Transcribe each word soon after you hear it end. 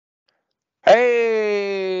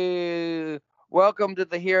Hey, welcome to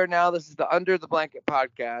the Here Now. This is the Under the Blanket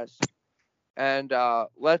podcast. And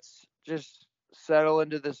let's just settle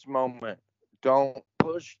into this moment. Don't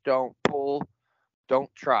push, don't pull,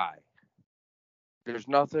 don't try. There's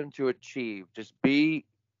nothing to achieve. Just be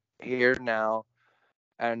here now.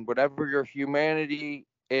 And whatever your humanity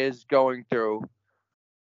is going through,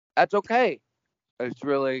 that's okay. It's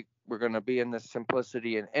really, we're going to be in this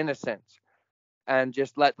simplicity and innocence and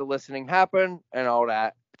just let the listening happen and all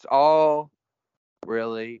that. It's all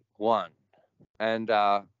really one. And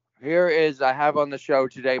here is I have on the show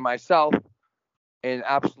today myself in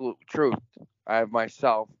absolute truth. I have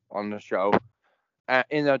myself on the show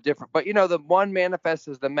in a different, but the one manifests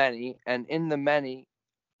as the many, and in the many,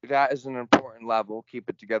 that is an important level. Keep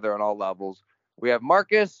it together on all levels. We have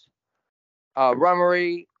Marcus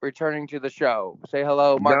Rummery returning to the show. Say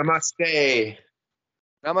hello, Marcus. Namaste.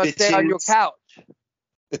 Namaste on your couch.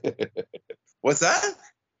 What's that?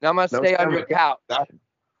 Namaste on your couch.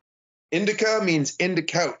 Indica means in the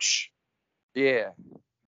couch. Yeah.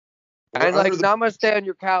 We're And like under the- namaste on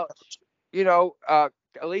your couch,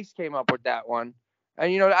 Elise came up with that one.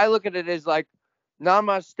 And I look at it as like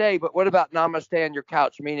namaste, but what about namaste on your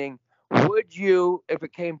couch? Meaning, would you, if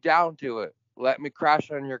it came down to it, let me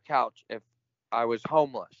crash on your couch if I was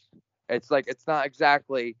homeless? It's like it's not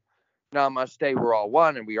exactly namaste, we're all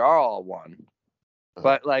one and we are all one.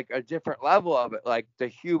 But like a different level of it, like the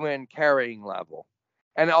human carrying level.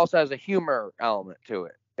 And it also has a humor element to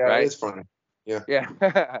it. Yeah, right? It is funny. Yeah. Yeah.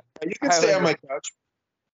 You can stay on my couch.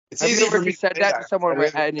 It's Have easy you ever for me just said say that to someone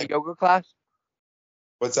in a yoga class?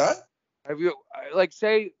 What's that? Have you, like,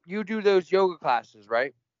 say you do those yoga classes,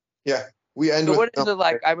 right? Yeah. We end So with what is it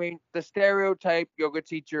like? I mean, the stereotype yoga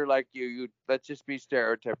teacher like you let's just be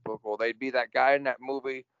stereotypical. They'd be that guy in that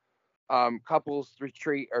movie, Couples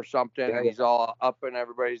Retreat or something, and he's all up in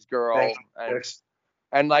everybody's girl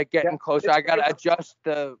and like getting closer. I gotta adjust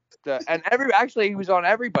the and actually he was on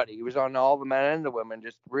everybody. He was on all the men and the women,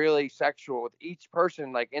 just really sexual with each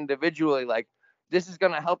person, like individually, like this is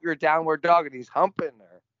gonna help your downward dog, and he's humping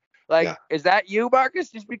her. Like, is that you,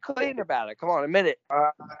 Marcus? Just be clean about it. Come on, admit it.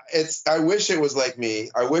 I wish it was like me.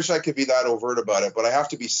 I wish I could be that overt about it, but I have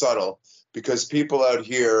to be subtle because people out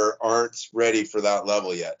here aren't ready for that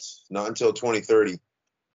level yet. Not until 2030.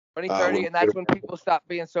 2030, and that's when people stop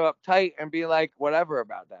being so uptight and be like whatever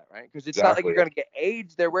about that, right? Because it's not like you're going to get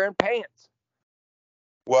AIDS. They're wearing pants.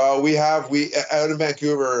 Well, we out in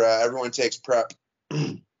Vancouver, everyone takes PrEP.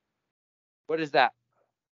 What is that?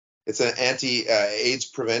 It's an anti-AIDS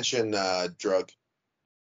prevention drug.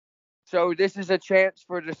 So this is a chance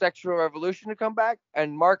for the sexual revolution to come back,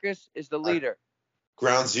 and Marcus is the leader.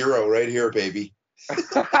 Ground zero right here, baby.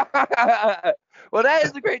 Well, that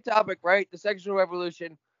is a great topic, right? The sexual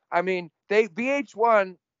revolution. I mean,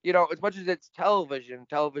 VH1, as much as it's television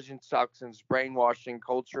sucks and it's brainwashing,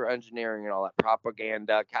 culture engineering, and all that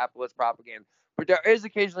propaganda, capitalist propaganda. But there is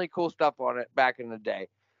occasionally cool stuff on it back in the day.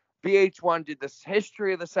 VH1 did this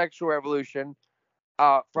history of the sexual revolution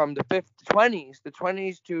from the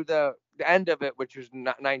 20s to the end of it, which was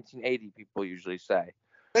 1980, people usually say.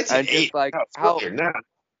 1980. And just like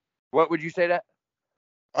what would you say that?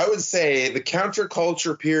 I would say the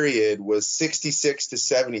counterculture period was 66 to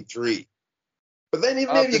 73. But then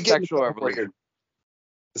even maybe you get sexual revolution.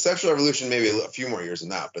 The sexual revolution, maybe a few more years than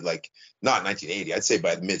that, but like not 1980. I'd say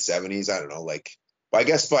by the mid 70s. I don't know, like I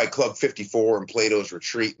guess by Club 54 and Plato's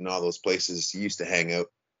Retreat and all those places you used to hang out.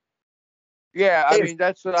 Yeah, I mean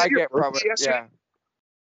that's what I get from it. Yesterday? Yeah.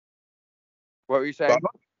 What were you saying? Bubba?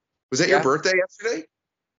 Was that your birthday yesterday?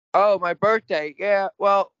 Oh, my birthday. Yeah.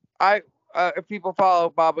 Well, if people follow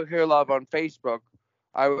Baba Here Love on Facebook,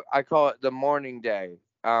 I call it the morning day,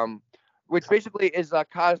 which basically is a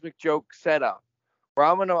cosmic joke setup.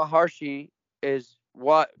 Ramana Maharshi is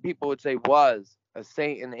what people would say was a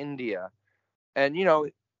saint in India. And,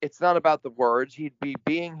 it's not about the words. He'd be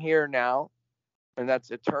being here now, and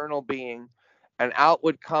that's eternal being. And out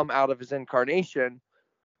would come out of his incarnation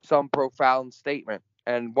some profound statement.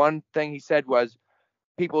 And one thing he said was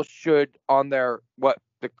people should, on their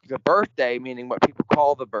the birthday, meaning what people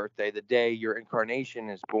call the birthday, the day your incarnation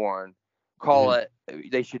is born,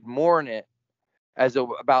 they should mourn it as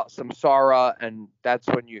about samsara, and that's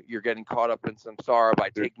when you're getting caught up in samsara by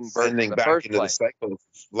taking birth in the first place. The cycle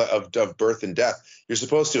of birth and death. You're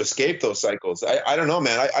supposed to escape those cycles. I don't know,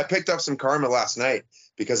 man. I picked up some karma last night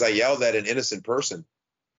because I yelled at an innocent person.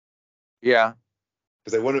 Yeah.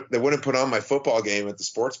 Because they wouldn't put on my football game at the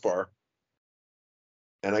sports bar.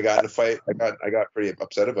 And I got in a fight. I got pretty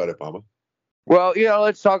upset about it, Mama. Well,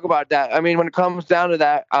 let's talk about that. I mean, when it comes down to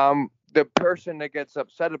that, the person that gets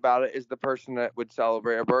upset about it is the person that would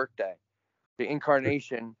celebrate a birthday. the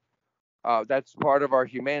incarnation. That's part of our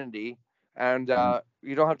humanity, and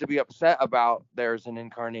you don't have to be upset about there's an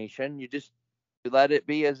incarnation. You just let it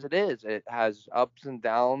be as it is. It has ups and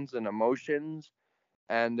downs and emotions,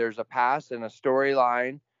 and there's a past and a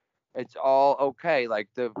storyline. It's all okay. Like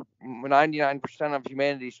the 99% of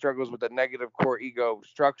humanity struggles with a negative core ego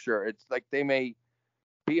structure. It's like they may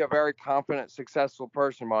be a very confident, successful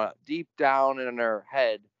person, but deep down in their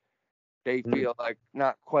head, they feel like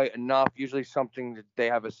not quite enough. Usually something that they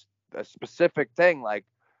have a specific thing, like,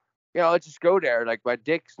 let's just go there. Like, my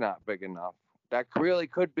dick's not big enough. That really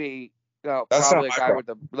could be, That's probably not a my guy with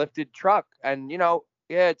a lifted truck. And, yeah,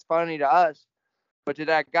 it's funny to us, but to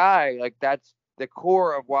that guy, like, that's the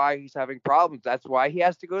core of why he's having problems. That's why he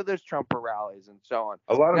has to go to those Trumper rallies and so on.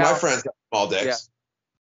 A lot of Now, my friends have small dicks.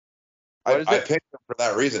 Yeah. I picked them for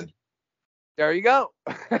that reason. There you go.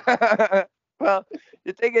 Well,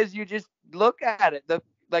 the thing is, you just look at it.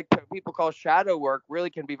 Like people call shadow work really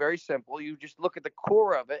can be very simple. You just look at the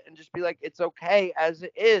core of it and just be like, it's okay as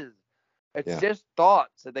it is. It's just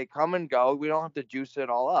thoughts that they come and go. We don't have to juice it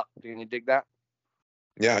all up. Can you dig that?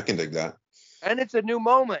 Yeah, I can dig that. And it's a new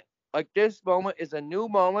moment. Like, this moment is a new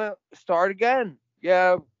moment. Start again.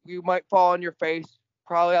 Yeah, you might fall on your face.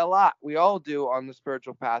 Probably a lot. We all do on the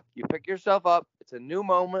spiritual path. You pick yourself up. It's a new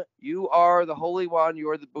moment. You are the Holy One. You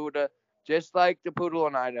are the Buddha. Just like the poodle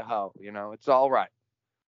in Idaho. It's all right.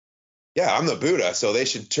 Yeah, I'm the Buddha, so they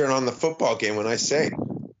should turn on the football game when I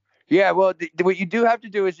sing. Yeah, well, what you do have to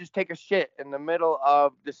do is just take a shit in the middle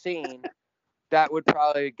of the scene. That would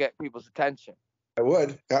probably get people's attention. I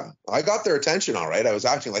would. Yeah, I got their attention all right. I was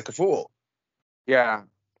acting like a fool. Yeah.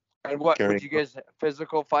 And what, would you guys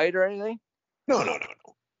physical fight or anything? No.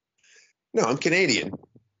 No, I'm Canadian.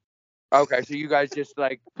 Okay, so you guys just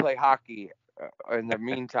like play hockey in the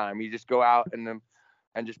meantime. You just go out and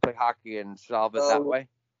just play hockey and solve it that way?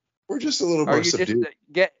 We're just a little more subdued.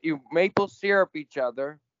 You maple syrup each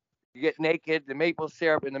other. You get naked, the maple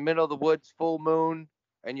syrup in the middle of the woods, full moon,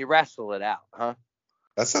 and you wrestle it out, huh?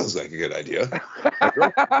 That sounds like a good idea. Sounds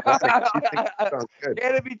good.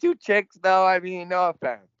 Can't it be two chicks, though? I mean, no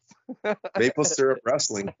offense. Maple syrup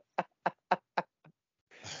wrestling.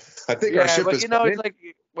 I think our ship is. It's like,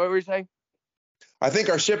 what were you saying? I think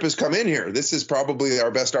our ship has come in here. This is probably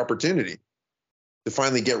our best opportunity to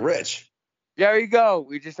finally get rich. There you go.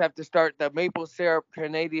 We just have to start the Maple Syrup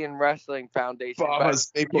Canadian Wrestling Foundation.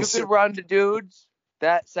 You could run the dudes,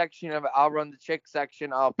 that section of it. I'll run the chick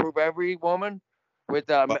section. I'll prove every woman with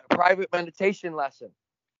a private meditation lesson.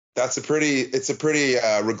 It's a pretty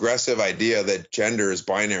regressive idea that gender is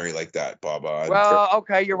binary like that, Baba. Well,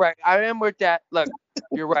 okay, you're right. I am with that. Look,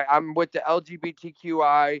 you're right. I'm with the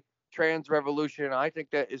LGBTQI trans revolution. I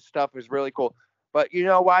think that stuff is really cool. But you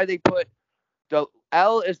know why they put the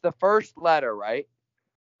L is the first letter, right,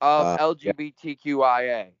 of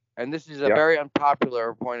LGBTQIA. And this is a very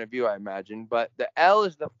unpopular point of view, I imagine. But the L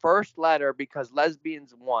is the first letter because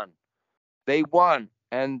lesbians won. They won.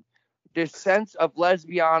 And this sense of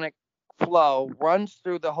lesbianic flow runs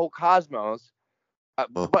through the whole cosmos,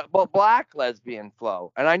 but black lesbian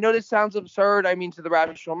flow. And I know this sounds absurd, I mean, to the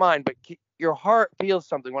rational mind, but your heart feels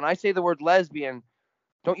something. When I say the word lesbian,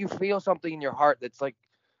 don't you feel something in your heart that's like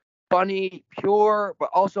funny, pure, but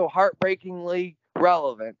also heartbreakingly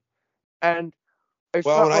relevant? And it's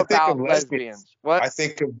something about lesbians. What? I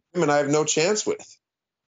think of women I have no chance with.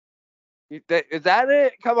 Is that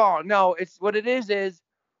it? Come on. No, it's what it is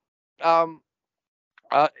the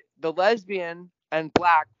lesbian and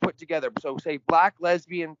black put together. So say black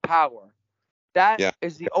lesbian power. That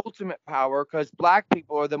is the ultimate power because black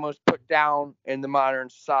people are the most put down in the modern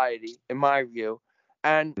society, in my view.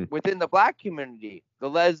 And within the black community, the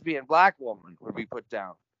lesbian black woman would be put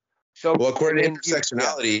down. So, well, according to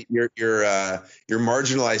intersectionality, your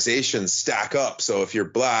marginalizations stack up. So if you're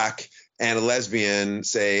black and a lesbian,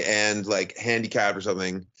 say, and like handicapped or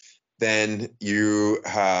something, then you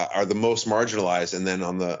are the most marginalized, and then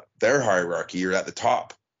on their hierarchy, you're at the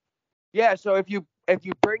top. Yeah. So if you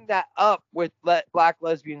bring that up with black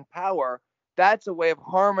lesbian power, that's a way of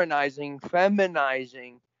harmonizing,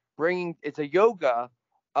 feminizing, bringing. It's a yoga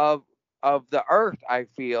of the earth. I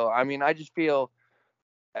feel. I mean, I just feel.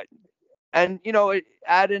 And,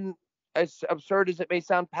 add in, as absurd as it may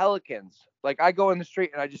sound, pelicans. Like, I go in the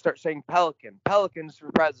street and I just start saying pelicans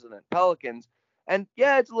for president, pelicans. And,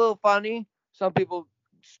 yeah, it's a little funny. Some people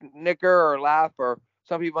snicker or laugh, or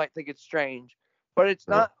some people might think it's strange. But it's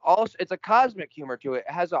not also, it's a cosmic humor to it.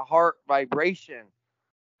 It has a heart vibration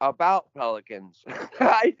about pelicans.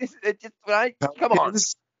 Come on.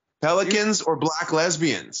 Pelicans or black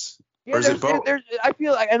lesbians? Yeah, or is it both? I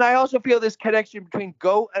feel like, and I also feel this connection between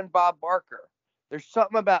goat and Bob Barker. There's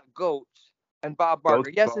something about goats and Bob Both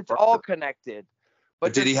Barker. Yes, Bob it's all Barker. connected, But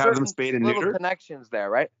but did there's he have them certain spayed and little neutered? connections there,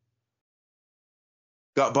 right?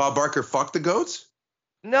 Got Bob Barker fucked the goats?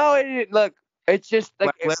 No, look, it's just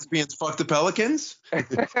like Black lesbians fucked the pelicans?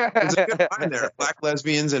 There's a good line there. Black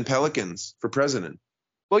lesbians and pelicans for president.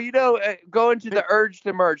 well, going to the urge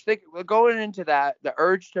to merge. Going into that, the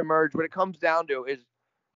urge to merge, what it comes down to is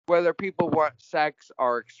whether people want sex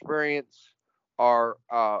or experience or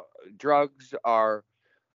drugs or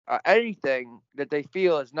anything that they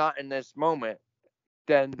feel is not in this moment,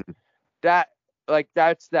 then that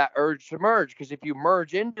that's that urge to merge. Because if you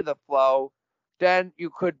merge into the flow, then you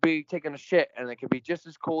could be taking a shit, and it could be just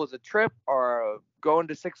as cool as a trip or going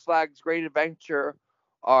to Six Flags Great Adventure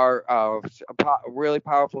or a really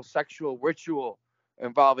powerful sexual ritual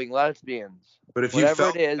involving lesbians. But if you Whatever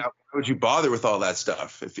felt it is, that, why would you bother with all that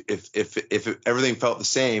stuff? If everything felt the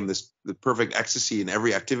same, the perfect ecstasy in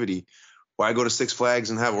every activity, why go to Six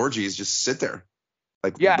Flags and have orgies? Just sit there.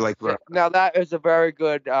 yeah. Like Now that is a very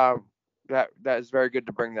good that is very good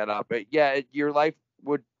to bring that up. But yeah, your life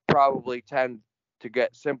would probably tend to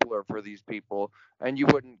get simpler for these people, and you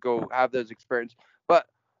wouldn't go have those experiences. But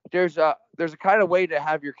there's a kind of way to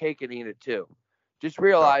have your cake and eat it too. Just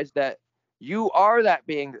realize that you are that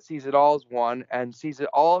being that sees it all as one and sees it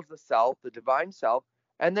all as the self, the divine self.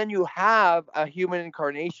 And then you have a human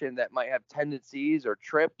incarnation that might have tendencies or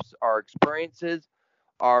trips or experiences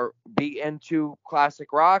or be into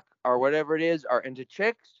classic rock or whatever it is, or into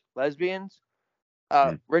chicks, lesbians,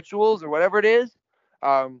 rituals, or whatever it is,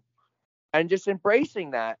 um, and just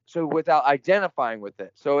embracing that. So without identifying with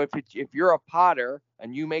it. So if you're a potter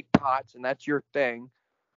and you make pots and that's your thing,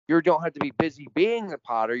 you don't have to be busy being the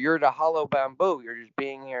potter. You're the hollow bamboo. You're just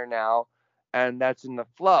being here now, and that's in the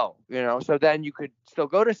flow. So then you could still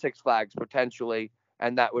go to Six Flags potentially,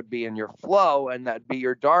 and that would be in your flow, and that'd be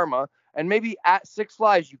your dharma. And maybe at Six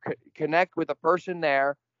Flags you could connect with a person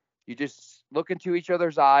there. You just look into each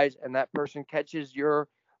other's eyes, and that person catches your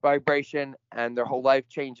vibration, and their whole life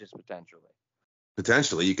changes potentially.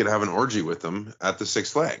 Potentially, you could have an orgy with them at the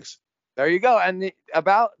Six Flags. There you go. And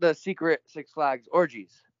about the secret Six Flags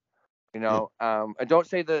orgies, and don't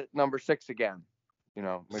say the number 6 again.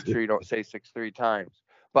 Make sure you don't say 6 3 times.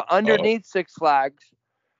 But underneath Six Flags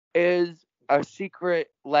is a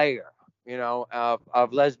secret layer,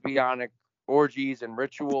 of lesbianic orgies and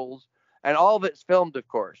rituals, and all of it's filmed, of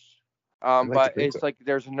course. But it's like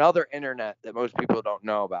there's another internet that most people don't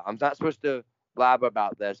know about. I'm not supposed to blab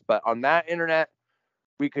about this, but on that internet,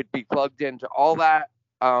 we could be plugged into all that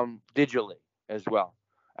digitally as well.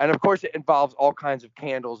 And of course, it involves all kinds of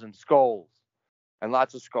candles and skulls and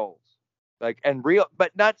lots of skulls. And real,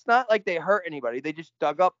 but that's not like they hurt anybody. They just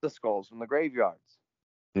dug up the skulls from the graveyards.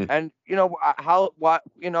 And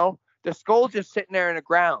the skull's just sitting there in the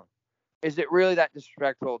ground. Is it really that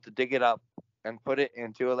disrespectful to dig it up and put it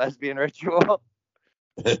into a lesbian ritual?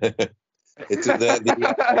 It's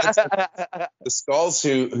the skulls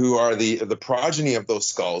who are the progeny of those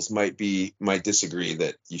skulls might disagree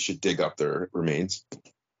that you should dig up their remains.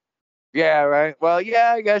 Yeah, right. Well,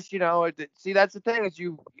 yeah, I guess see, that's the thing is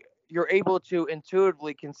you're able to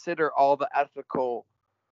intuitively consider all the ethical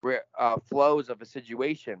flows of a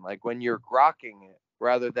situation, like when you're grokking it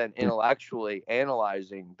rather than intellectually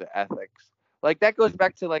analyzing the ethics. Like that goes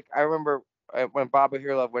back to I remember when Baba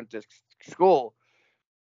Hirlov went to school,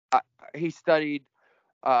 he studied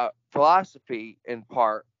philosophy in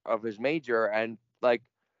part of his major, and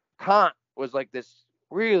Kant was this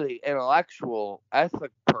really intellectual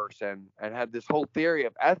ethic person and had this whole theory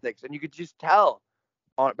of ethics, and you could just tell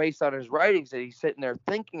based on his writings that he's sitting there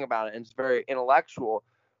thinking about it, and it's very intellectual.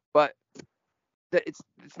 But it's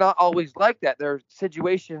not always like that. Their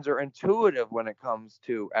situations are intuitive when it comes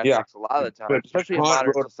to ethics a lot of the time, especially in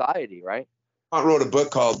modern society, right? Kant wrote a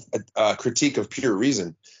book called Critique of Pure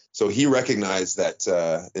Reason. So he recognized that,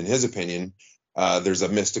 in his opinion, there's a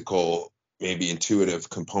mystical, maybe intuitive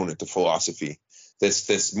component to philosophy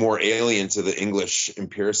that's more alien to the English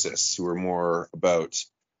empiricists who are more about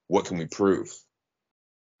what can we prove.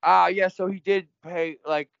 Yeah, so he did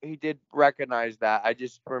he did recognize that. I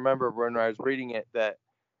just remember when I was reading it that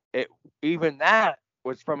even that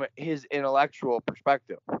was from his intellectual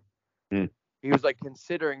perspective. He was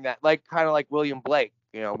considering that, kind of like William Blake.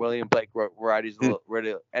 William Blake wrote Varieties of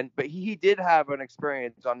but he did have an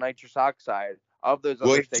experience on nitrous oxide of those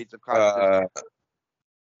other states of consciousness.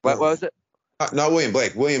 What was it? Not William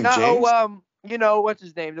Blake. William James. What's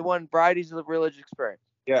his name? The one Varieties of Religious Experience.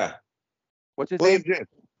 Yeah. What's his name?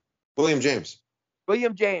 William James.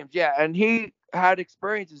 William James, yeah. And he had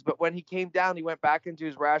experiences, but when he came down, he went back into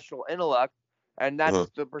his rational intellect And that's Uh-huh.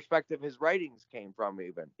 the perspective his writings came from,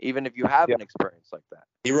 even if you have Yeah. an experience like that.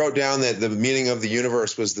 He wrote down that the meaning of the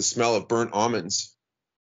universe was the smell of burnt almonds.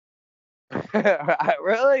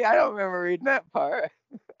 Really? I don't remember reading that part.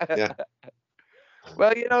 Yeah.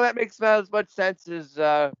 Well, that makes about as much sense as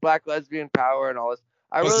black lesbian power and all this.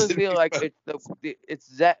 I really feel like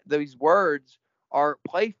these words are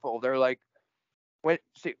playful. They're like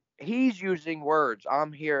he's using words.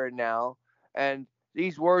 I'm here and now, and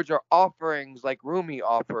these words are offerings like Rumi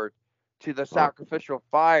offered to the sacrificial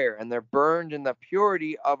fire, and they're burned in the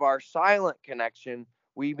purity of our silent connection.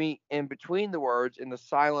 We meet in between the words in the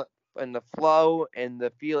silent, in the flow, and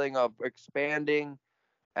the feeling of expanding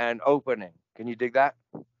and opening. Can you dig that?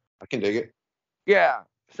 I can dig it. Yeah.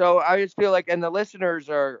 So I just feel like, and the listeners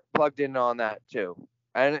are plugged in on that too.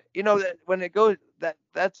 And that when it goes,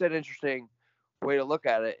 that's an interesting way to look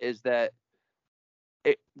at it. Is that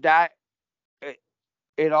it that it,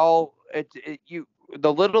 it all you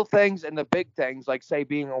the little things and the big things, like say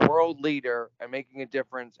being a world leader and making a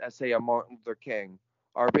difference, as say a Martin Luther King,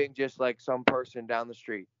 or being just like some person down the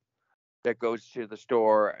street that goes to the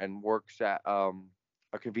store and works at a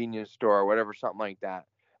convenience store or whatever, something like that,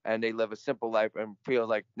 and they live a simple life and feel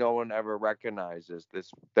like no one ever recognizes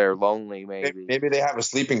this. They're lonely, maybe. Maybe they have a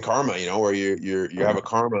sleeping karma, where you have a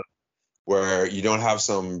karma where you don't have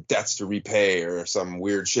some debts to repay or some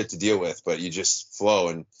weird shit to deal with, but you just flow,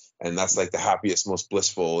 and that's like the happiest, most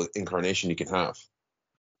blissful incarnation you can have.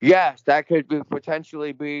 Yes, that could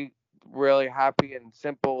potentially be really happy and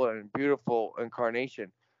simple and beautiful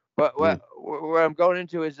incarnation. But what I'm going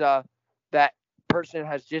into is that person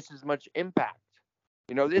has just as much impact.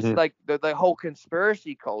 This is Mm-hmm. like the whole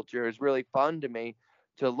conspiracy culture is really fun to me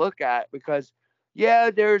to look at, because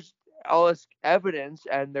there's all this evidence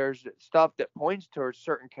and there's stuff that points towards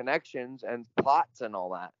certain connections and plots and all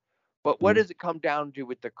that. But what Mm-hmm. does it come down to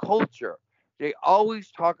with the culture? They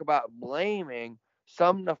always talk about blaming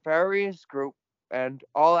some nefarious group and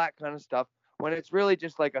all that kind of stuff, when it's really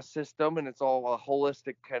just like a system, and it's all a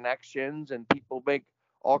holistic connections, and people make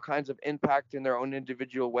all kinds of impact in their own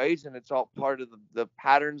individual ways, and it's all part of the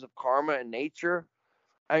patterns of karma and nature.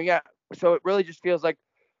 And so it really just feels like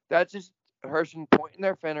that's just a person pointing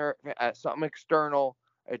their finger at something external.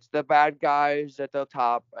 It's the bad guys at the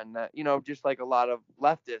top, and that, just like a lot of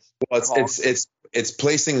leftists. Well, it's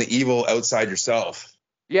placing the evil outside yourself.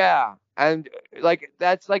 Yeah, and like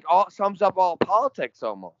that's like all sums up all politics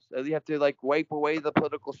almost. You have to like wipe away the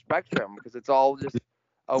political spectrum, because it's all just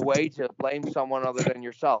a way to blame someone other than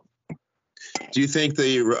yourself. Do you think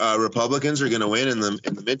the Republicans are going to win in the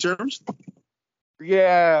midterms?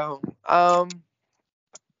 Yeah.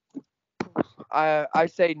 I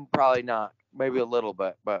say probably not. Maybe a little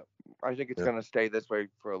bit, but I think it's going to stay this way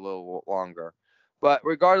for a little longer. But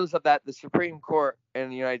regardless of that, the Supreme Court in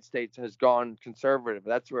the United States has gone conservative.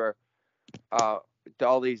 That's where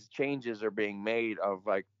all these changes are being made, of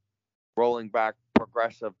like rolling back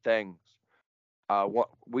progressive things,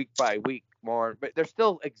 week by week more. But they're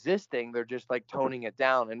still existing. They're just like toning it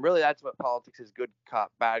down. And really, that's what politics is: good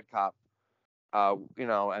cop, bad cop.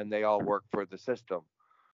 And they all work for the system,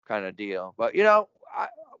 kind of deal. But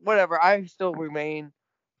whatever. I still remain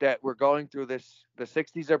that we're going through this. The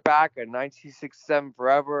 '60s are back, and 1967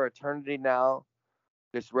 forever, eternity now.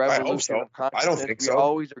 This I hope revolution so. of I don't consciousness. think We so.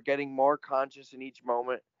 always are getting more conscious in each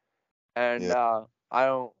moment, and Yeah. I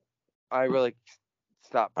don't. I really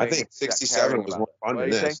stop I think 67 caring was about more it. fun What than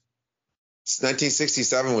do you think? this.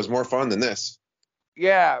 1967 was more fun than this.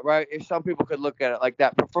 Yeah, right. If some people could look at it like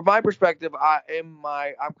that, but from my perspective, I'm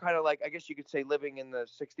kind of like, I guess you could say, living in the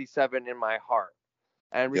 '67 in my heart,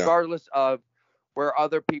 and Yeah. regardless of where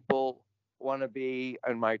other people want to be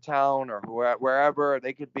in my town or wherever,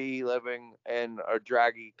 they could be living in a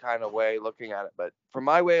draggy kind of way looking at it. But from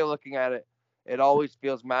my way of looking at it, it always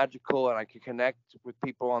feels magical, and I can connect with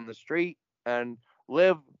people on the street and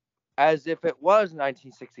live as if it was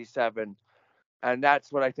 1967. And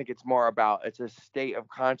that's what I think it's more about. It's a state of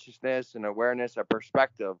consciousness and awareness, a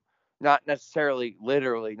perspective, not necessarily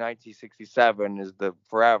literally 1967 is the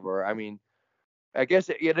forever. I mean, I guess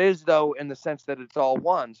it is, though, in the sense that it's all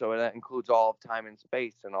one. So that includes all of time and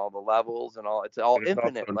space and all the levels and all. It's all And it's also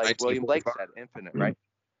infinite, like William Blake 1945. said, infinite, right?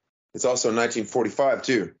 It's also 1945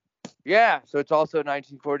 too. Yeah. So it's also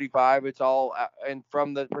 1945. It's all, and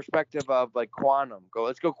from the perspective of like quantum.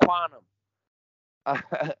 Let's go quantum.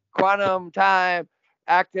 Quantum time,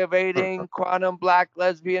 activating quantum black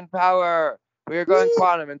lesbian power. We are going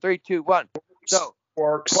quantum in 3, 2, 1. So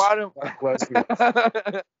Quarks. quantum.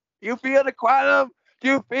 You feel the quantum? Do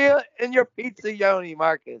you feel it in your pizza yoni,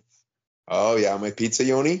 Marcus? Oh yeah, my pizza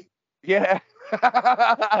yoni. Yeah.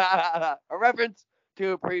 A reference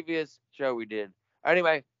to a previous show we did.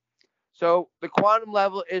 Anyway, so the quantum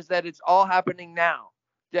level is that it's all happening now.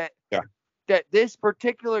 That Yeah. that this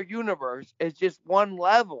particular universe is just one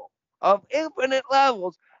level of infinite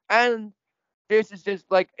levels, and this is just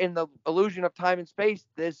like in the illusion of time and space.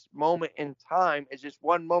 This moment in time is just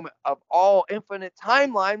one moment of all infinite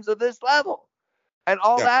timelines of this level, and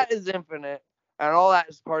all Yeah. that is infinite, and all that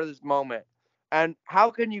is part of this moment. And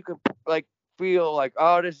how can you like feel like,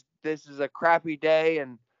 oh, this is a crappy day,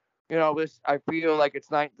 and this, I feel like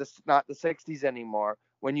it's not the 60s anymore.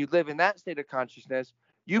 When you live in that state of consciousness,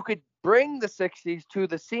 you could bring the 60s to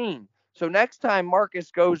the scene. So next time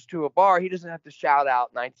Marcus goes to a bar, he doesn't have to shout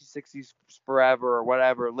out 1960s forever or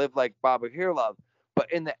whatever, live like Baba Here Love.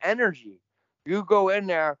 But in the energy, you go in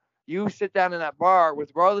there, you sit down in that bar,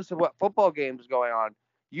 regardless of what football game is going on,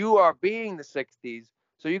 you are being the 60s.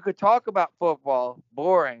 So you could talk about football,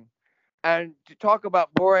 boring, and to talk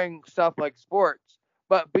about boring stuff like sports,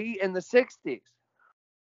 but be in the 60s.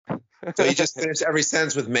 So you just finish every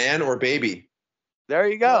sentence with man or baby. There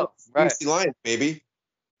you Oh, go. Right. juicy line, baby.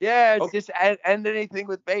 Yeah, Okay. just end anything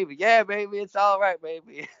with baby. Yeah, baby, it's all right,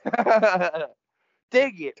 baby.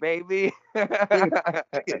 Dig it, baby. Dig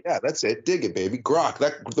it. Yeah, that's it. Dig it, baby. Grok.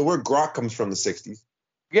 The word grok comes from the 60s.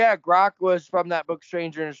 Yeah, grok was from that book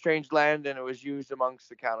Stranger in a Strange Land, and it was used amongst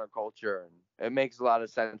the counterculture, and it makes a lot of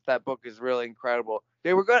sense. That book is really incredible.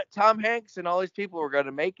 They were good. Tom Hanks and all these people were going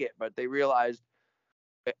to make it, but they realized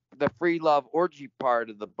the free love orgy part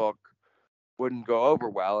of the book wouldn't go over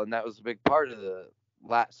well, and that was a big part of the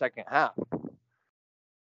second half.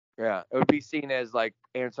 Yeah, it would be seen as like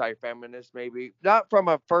anti-feminist, maybe not from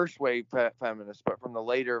a first wave feminist, but from the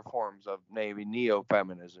later forms of maybe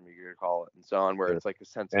neo-feminism, you could call it, and so on, where it's like a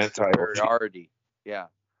sense of superiority. Yeah.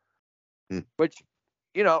 Which,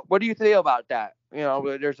 what do you feel about that?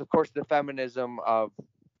 There's of course the feminism of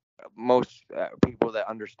most people that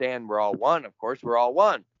understand we're all one. Of course, we're all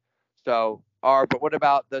one. So, but what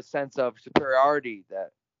about the sense of superiority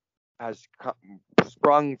that has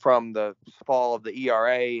sprung from the fall of the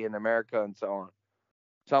ERA in America and so on?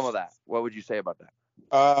 Some of that. What would you say about that?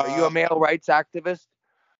 Are you a male rights activist?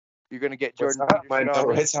 You're going to get Jordan Peterson my male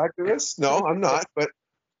rights activist? No, I'm not. But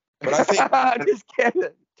I think I'm just kidding,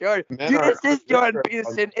 Jordan. This is Jordan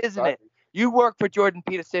Peterson, isn't it? You work for Jordan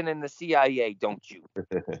Peterson in the CIA, don't you?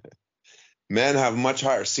 Men have much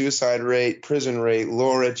higher suicide rate, prison rate,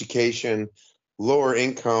 lower education, lower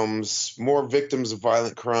incomes, more victims of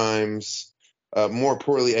violent crimes, more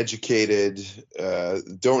poorly educated,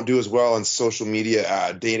 don't do as well on social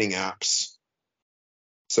media dating apps.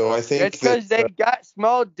 So I think it's because they got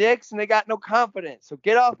small dicks and they got no confidence. So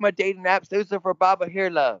get off my dating apps. Those are for Baba Here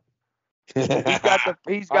Love. He's got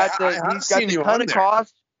the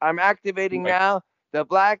Pentecost. I'm activating now the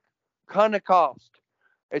black Pentecost.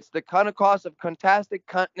 It's the Pentecost of fantastic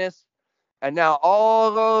cuntness. And now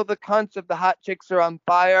all of the cunts of the hot chicks are on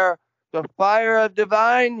fire. The fire of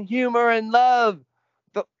divine humor and love.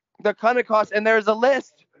 The Pentecost. And there's a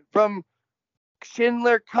list from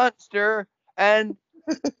Schindler Cunster, and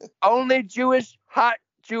only hot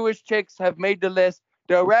Jewish chicks have made the list.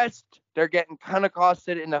 The rest, they're getting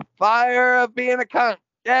Pentecosted in the fire of being a cunt.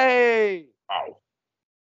 Yay! Wow.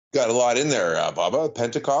 Got a lot in there, Baba.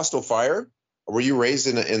 Pentecostal fire? Were you raised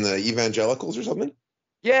in the evangelicals or something?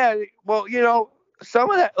 Yeah, well,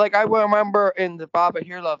 some of that, like I remember in the Baba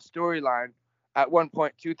Here Love storyline at one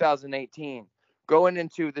point, 2018, going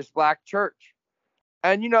into this black church.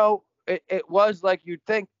 And, it was like you'd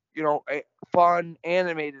think, fun,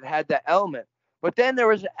 animated, had that element. But then there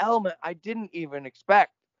was an element I didn't even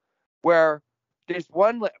expect, where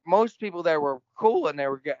most people there were cool, and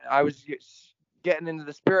I was getting into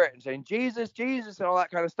the spirit and saying, Jesus, Jesus, and all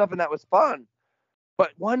that kind of stuff, and that was fun.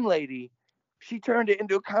 But one lady, she turned it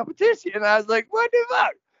into a competition, and I was like, what the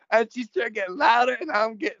fuck? And she started getting louder, and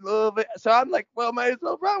I'm getting a little bit. So I'm like, well, might as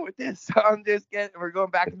well run with this. So we're going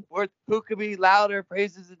back and forth. Who could be louder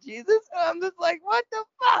praises of Jesus? And I'm just like, what the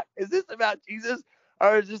fuck? Is this about Jesus?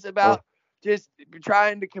 Or is this about just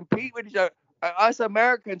trying to compete with each other? Us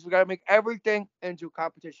Americans, we got to make everything into a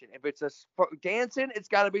competition. If it's dancing, it's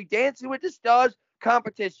got to be Dancing with the Stars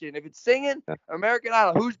competition. If it's singing, American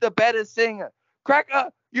Idol, who's the better singer? Cracker,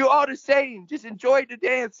 you all the same. Just enjoy the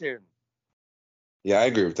dancing. Yeah, I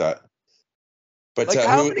agree with that. But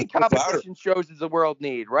how many competition shows does the world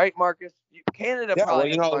need, right, Marcus? Canada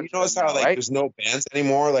probably. You notice how right? there's no bands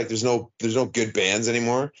anymore. Like there's no good bands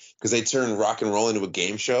anymore because they turn rock and roll into a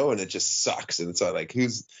game show and it just sucks. And it's like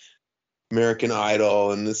who's American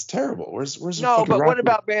Idol and it's terrible. Where's no? But what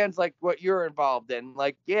about bands like what you're involved in?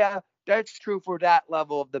 Like, yeah, that's true for that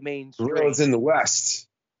level of the mainstream. It's in the West.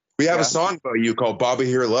 We have a song about you called Baba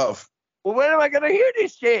Here Love. Well, when am I gonna hear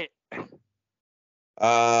this shit?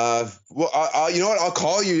 Well, you know what? I'll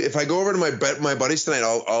call you if I go over to my buddies tonight.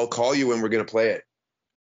 I'll call you when we're gonna play it.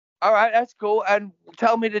 All right, that's cool. And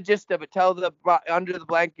tell me the gist of it. Tell the Under the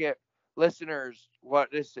Blanket listeners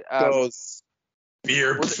what this. Those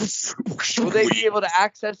beer. Will they be able to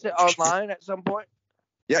access it online at some point?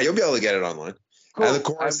 Yeah, you'll be able to get it online. Cool. And the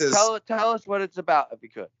chorus is tell us what it's about if you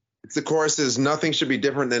could. the chorus is nothing should be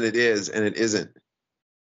different than it is, and it isn't.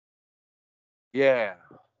 Yeah.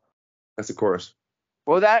 That's the chorus.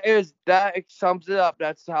 Well, that sums it up.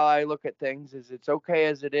 That's how I look at things. Is it's okay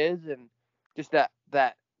as it is, and just that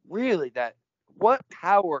what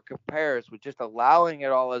power compares with just allowing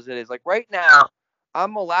it all as it is. Like right now,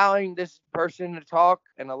 I'm allowing this person to talk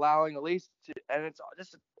and allowing Elise to, and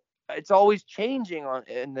it's always changing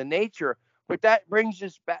in the nature. But that brings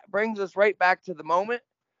us right back to the moment,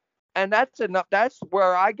 and that's enough. That's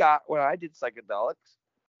where I got when I did psychedelics.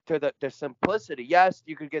 To the simplicity. Yes,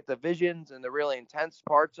 you could get the visions and the really intense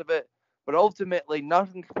parts of it, but ultimately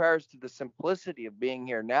nothing compares to the simplicity of being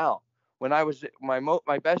here now. When I was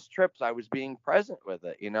my best trips, I was being present with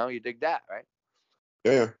it. You dig that, right?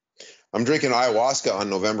 Yeah. I'm drinking ayahuasca on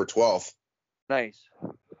November 12th. Nice.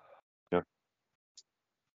 Yeah.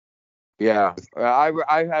 Yeah.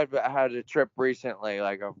 I had a trip recently,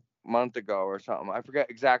 like a month ago or something. I forget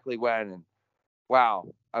exactly when. And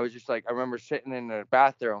wow, I was just like, I remember sitting in the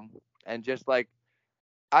bathroom and just like,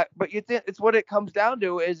 but you think it's what it comes down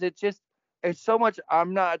to is it's so much.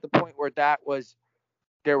 I'm not at the point where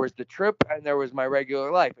there was the trip and there was my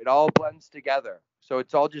regular life. It all blends together. So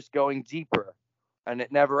it's all just going deeper and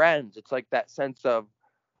it never ends. It's like that sense of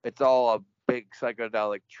it's all a big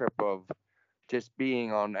psychedelic trip of just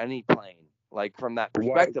being on any plane, like from that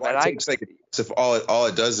perspective. Why take if all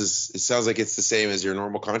it does is it sounds like it's the same as your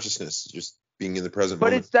normal consciousness, just being in the present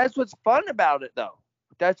moment. But that's what's fun about it, though.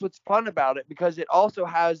 That's what's fun about it because it also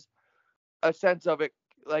has a sense of it,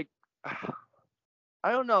 like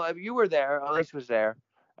I don't know. You were there, Elise was there,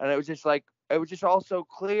 and it was just all so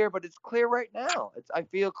clear. But it's clear right now. I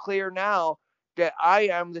feel clear now that I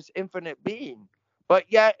am this infinite being. But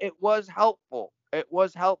yet it was helpful. It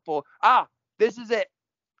was helpful. This is it.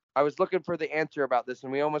 I was looking for the answer about this,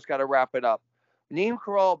 and we almost got to wrap it up. Neem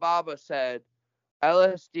Karol Baba said,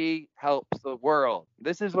 LSD helps the world.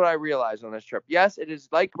 This is what I realized on this trip. Yes, it is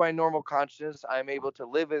like my normal consciousness. I'm able to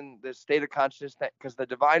live in this state of consciousness because the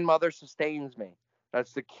Divine Mother sustains me.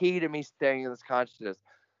 That's the key to me staying in this consciousness.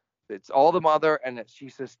 It's all the mother, and she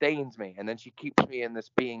sustains me, and then she keeps me in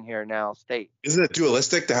this being here now state. Isn't it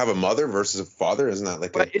dualistic to have a mother versus a father? Isn't that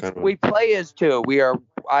like we play as two?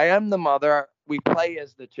 I am the mother. We play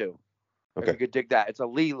as the two. Okay. If you could dig that. It's a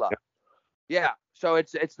Lila. Yeah. So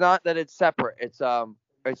it's not that it's separate. It's a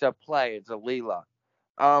play. It's a Lila.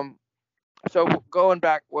 So going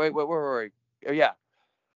back, where were we? Oh, yeah.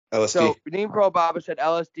 LSD. So Neem Karol Baba said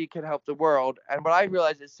LSD can help the world, and what I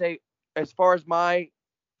realized is, say, as far as my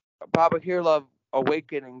Baba Here Love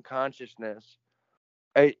awakening consciousness,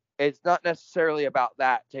 it's not necessarily about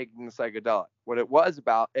that taking the psychedelic. What it was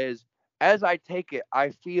about is, as I take it,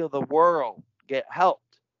 I feel the world get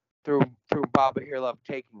helped through Baba Here Love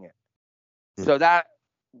taking it. So that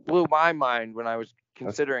blew my mind when I was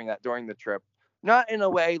considering that during the trip. Not in a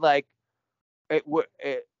way like it's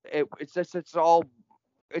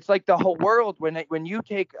like the whole world when you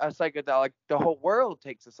take a psychedelic, the whole world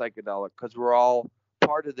takes a psychedelic because we're all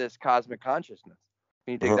part of this cosmic consciousness.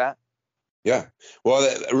 Can you dig that? Yeah. Well,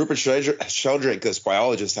 Rupert Sheldrake, this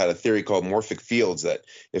biologist, had a theory called morphic fields that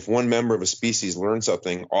if one member of a species learned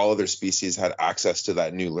something, all other species had access to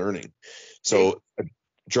that new learning. So a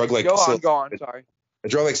drug like go on. Sorry. A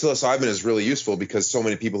drug like psilocybin is really useful because so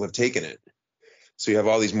many people have taken it. So you have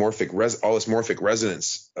all these morphic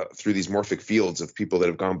resonance through these morphic fields of people that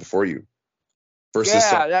have gone before you.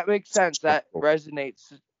 That makes sense. That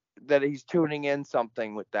resonates. That he's tuning in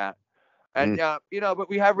something with that. And but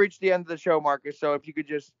we have reached the end of the show, Marcus. So if you could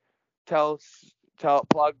just plug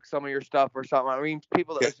some of your stuff or something. I mean,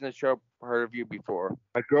 people that listen to the show heard of you before.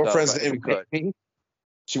 My girlfriend's name is Amy.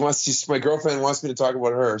 My girlfriend wants me to talk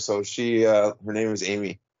about her. So her name is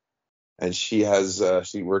Amy, and she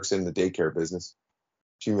works in the daycare business.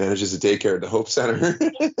 She manages a daycare at the Hope Center.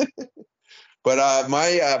 But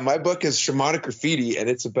my book is Shamanic Graffiti, and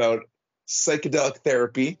it's about psychedelic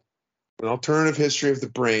therapy, an alternative history of the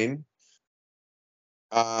brain.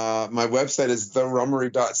 My website is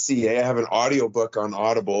therummery.ca. I have an audiobook on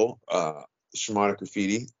Audible, Shamanic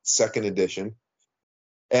Graffiti, 2nd edition.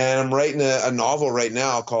 And I'm writing a novel right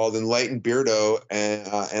now called Enlightened Beardo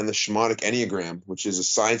and the Shamanic Enneagram, which is a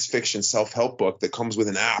science fiction self-help book that comes with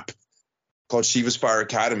an app called Shiva Spire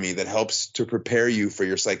Academy that helps to prepare you for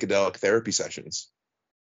your psychedelic therapy sessions.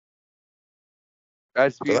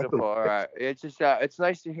 That's So that's beautiful. All right. It's just it's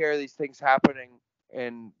nice to hear these things happening.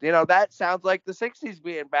 And that sounds like the 60s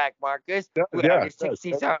being back, Marcus. yeah. The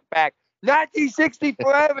 60s aren't back. 1960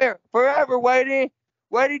 forever. Forever, Whitey.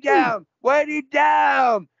 Whitey down. Whitey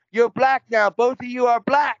down. You're black now. Both of you are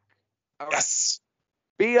black. All right. Yes.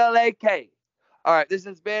 BLAK. All right. This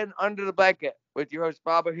has been Under the Blanket with your host,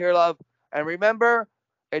 Baba Here Love. And remember,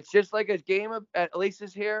 it's just like a game of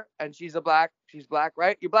Elisa's here, and she's black,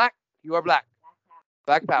 right? You're black? You are black.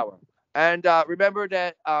 Black power. And remember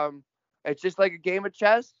that it's just like a game of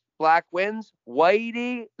chess. Black wins,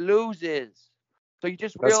 whitey loses. So you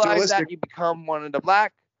just That's realize dualistic. that you become one of the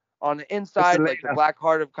black on the inside, like the black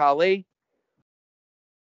heart of Kali.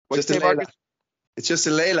 What'd you say, Marcus? It's just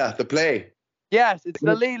a Lila, the play. Yes, it's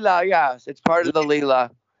the Lila. Yes, it's part of the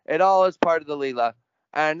Lila. It all is part of the Lila.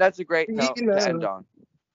 And that's a great note to end on.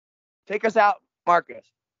 Take us out, Marcus.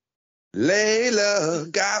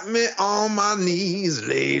 Layla got me on my knees,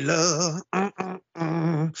 Layla.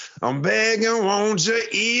 I'm begging, won't you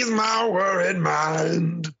ease my worried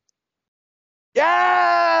mind?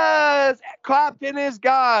 Yes! Clapton is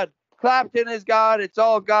God. Clapton is God. It's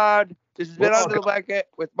all God. This has been Under the Blanket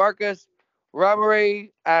with Marcus,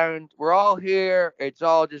 Rummery, and we're all here. It's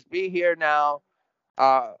all just be here now.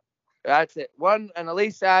 That's it. And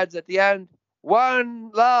Elise adds at the end,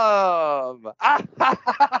 one love.